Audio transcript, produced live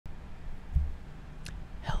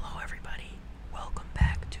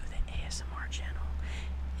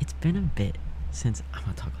it's been a bit since I'm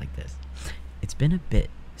gonna talk like this. It's been a bit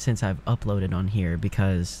since I've uploaded on here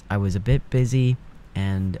because I was a bit busy,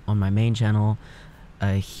 and on my main channel,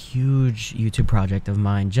 a huge YouTube project of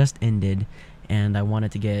mine just ended, and I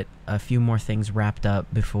wanted to get a few more things wrapped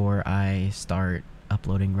up before I start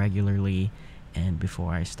uploading regularly and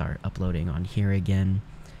before I start uploading on here again.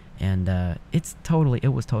 And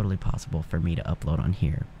it was totally possible for me to upload on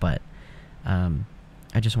here, but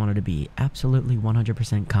I just wanted to be absolutely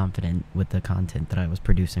 100% confident with the content that I was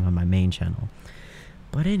producing on my main channel.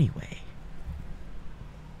 But anyway,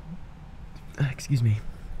 excuse me.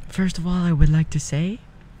 First of all, I would like to say,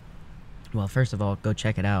 well, first of all, go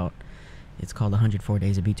check it out. It's called 104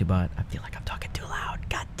 Days of BTubot. I feel like I'm talking too loud.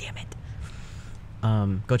 God damn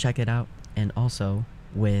it. Go check it out. And also,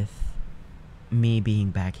 with me being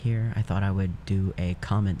back here, I thought I would do a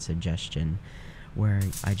comment suggestion where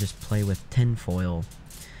I just play with tinfoil.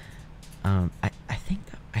 I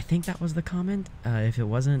think that was the comment. If it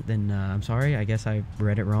wasn't, then I'm sorry. I guess I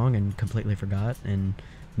read it wrong and completely forgot and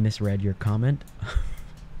misread your comment.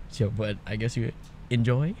 So, but I guess you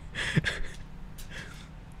enjoy.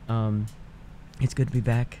 It's good to be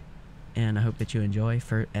back, and I hope that you enjoy.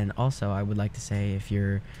 And also, I would like to say, if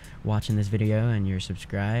you're watching this video and you're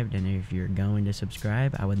subscribed, and if you're going to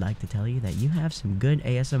subscribe, I would like to tell you that you have some good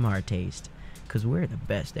ASMR taste, because we're the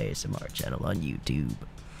best ASMR channel on YouTube.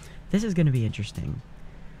 This is going to be interesting.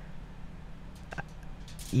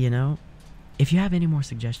 You know, if you have any more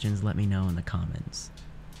suggestions, let me know in the comments.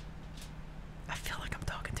 I feel like I'm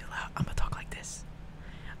talking too loud. I'm going to talk like this.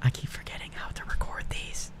 I keep forgetting how to record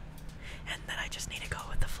these, and then I just need to go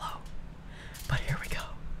with the flow. But here we go.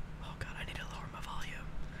 Oh god, I need to lower my volume.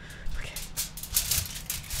 Okay.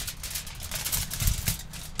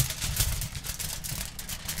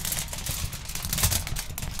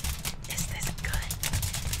 Is this good?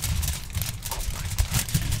 Oh my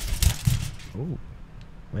god. Oh.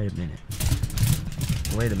 Wait a minute.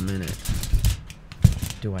 Wait a minute.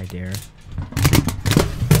 Do I dare?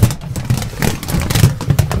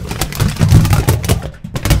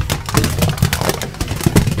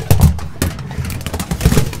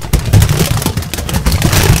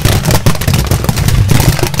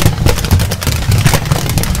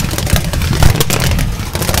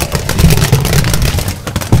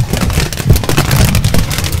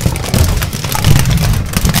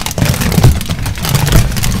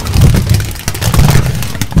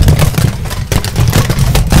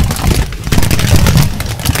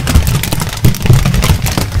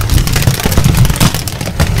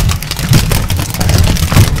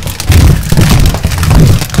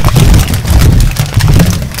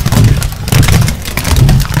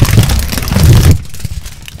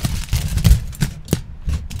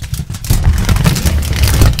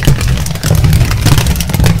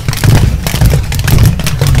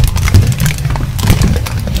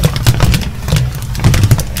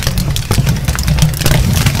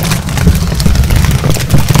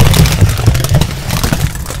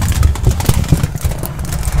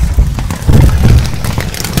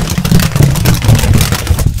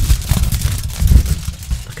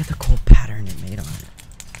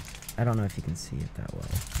 I don't know if you can see it that well.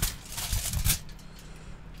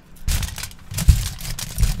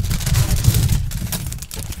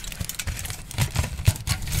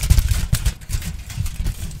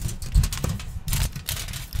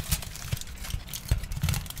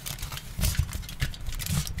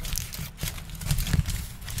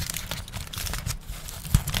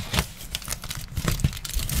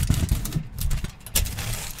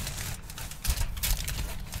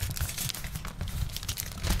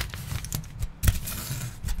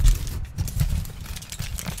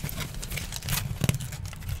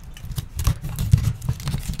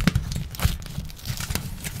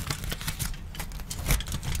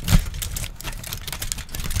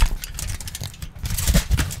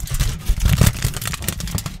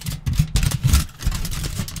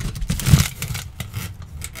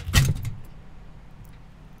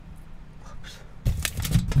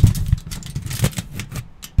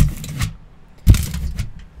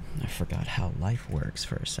 Forgot how life works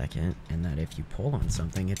for a second, and that if you pull on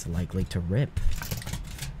something, it's likely to rip.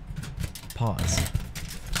 Pause.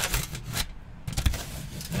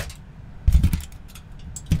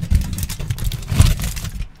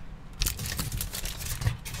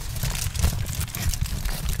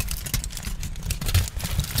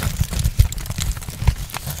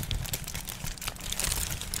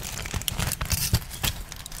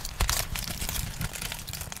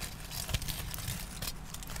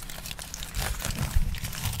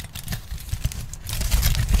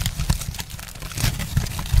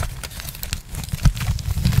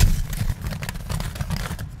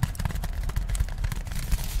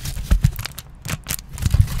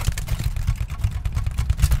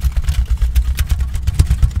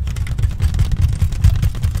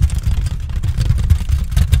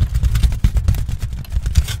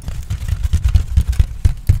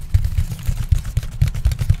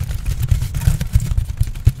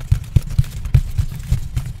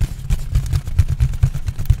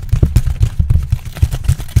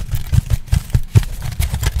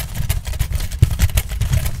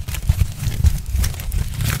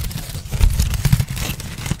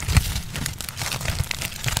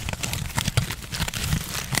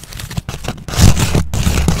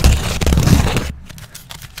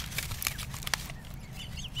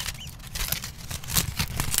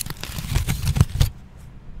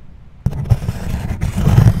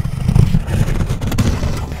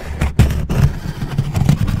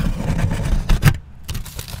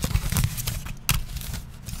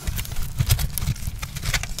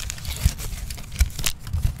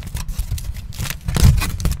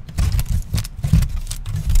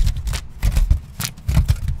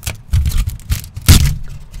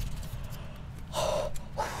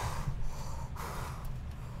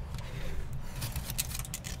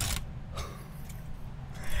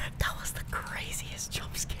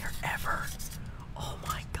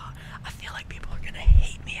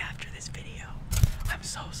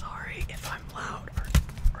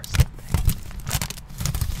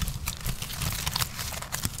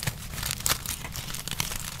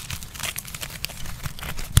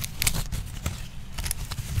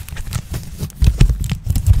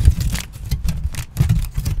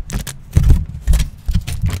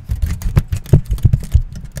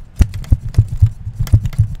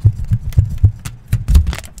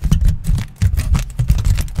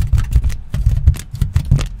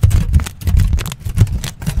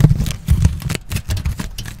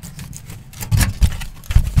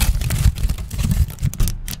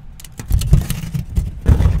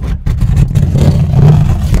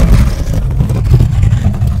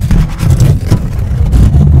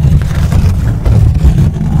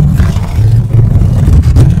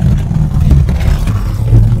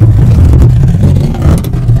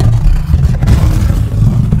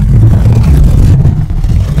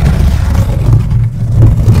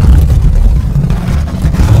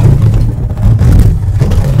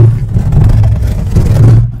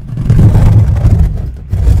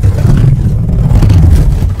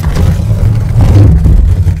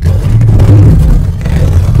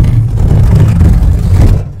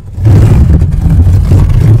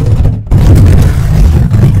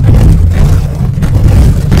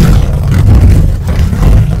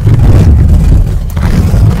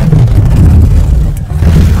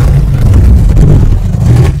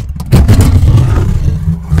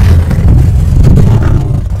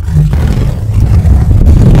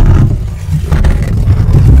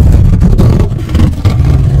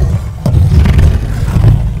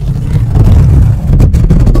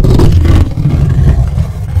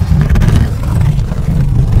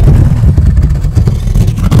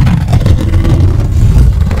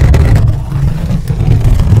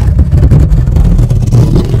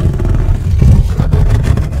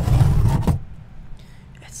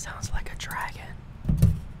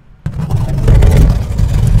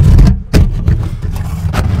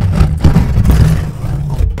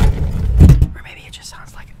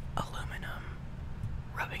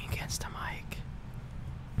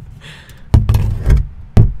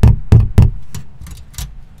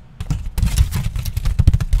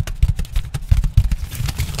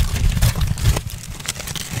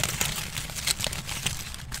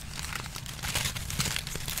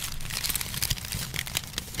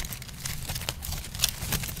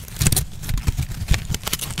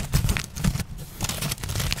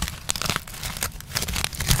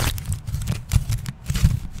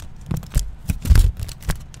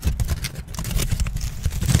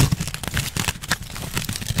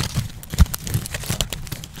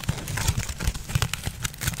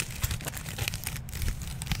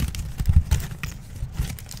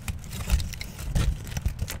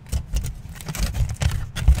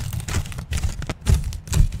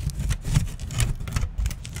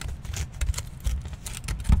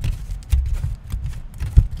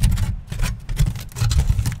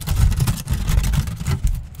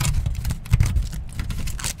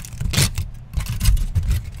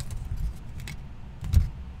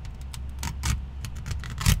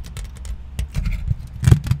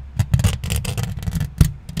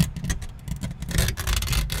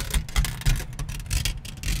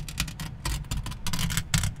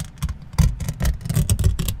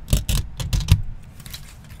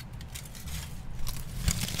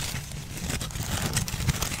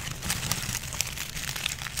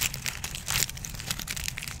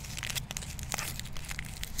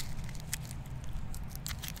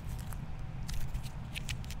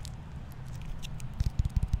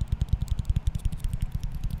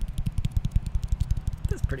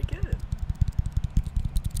 pretty good.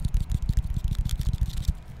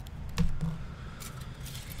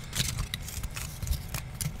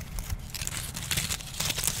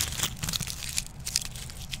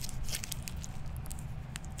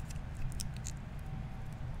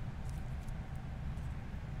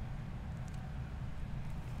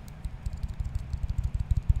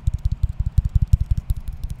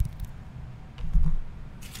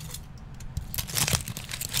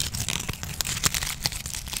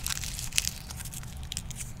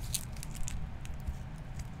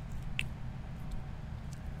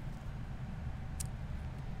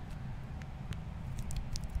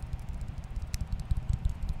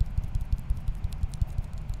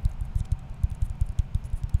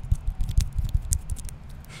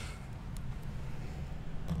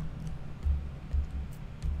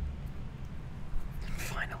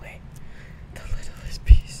 Finally, the littlest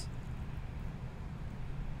piece.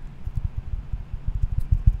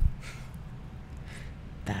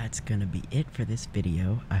 That's gonna be it for this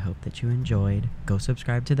video. I hope that you enjoyed. Go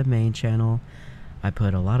subscribe to the main channel. I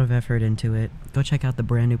put a lot of effort into it. Go check out the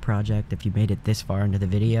brand new project if you made it this far into the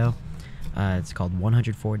video. It's called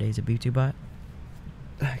 104 Days of BTubot.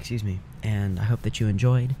 Excuse me. And I hope that you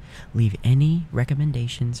enjoyed. Leave any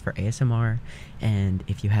recommendations for ASMR, and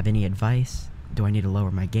if you have any advice. Do I need to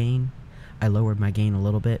lower my gain? I lowered my gain a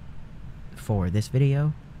little bit for this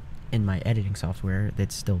video in my editing software.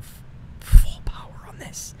 That's still full power on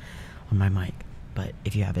this, on my mic. But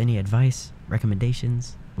if you have any advice,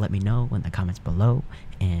 recommendations, let me know in the comments below.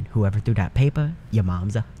 And whoever threw that paper, your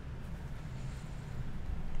mom's a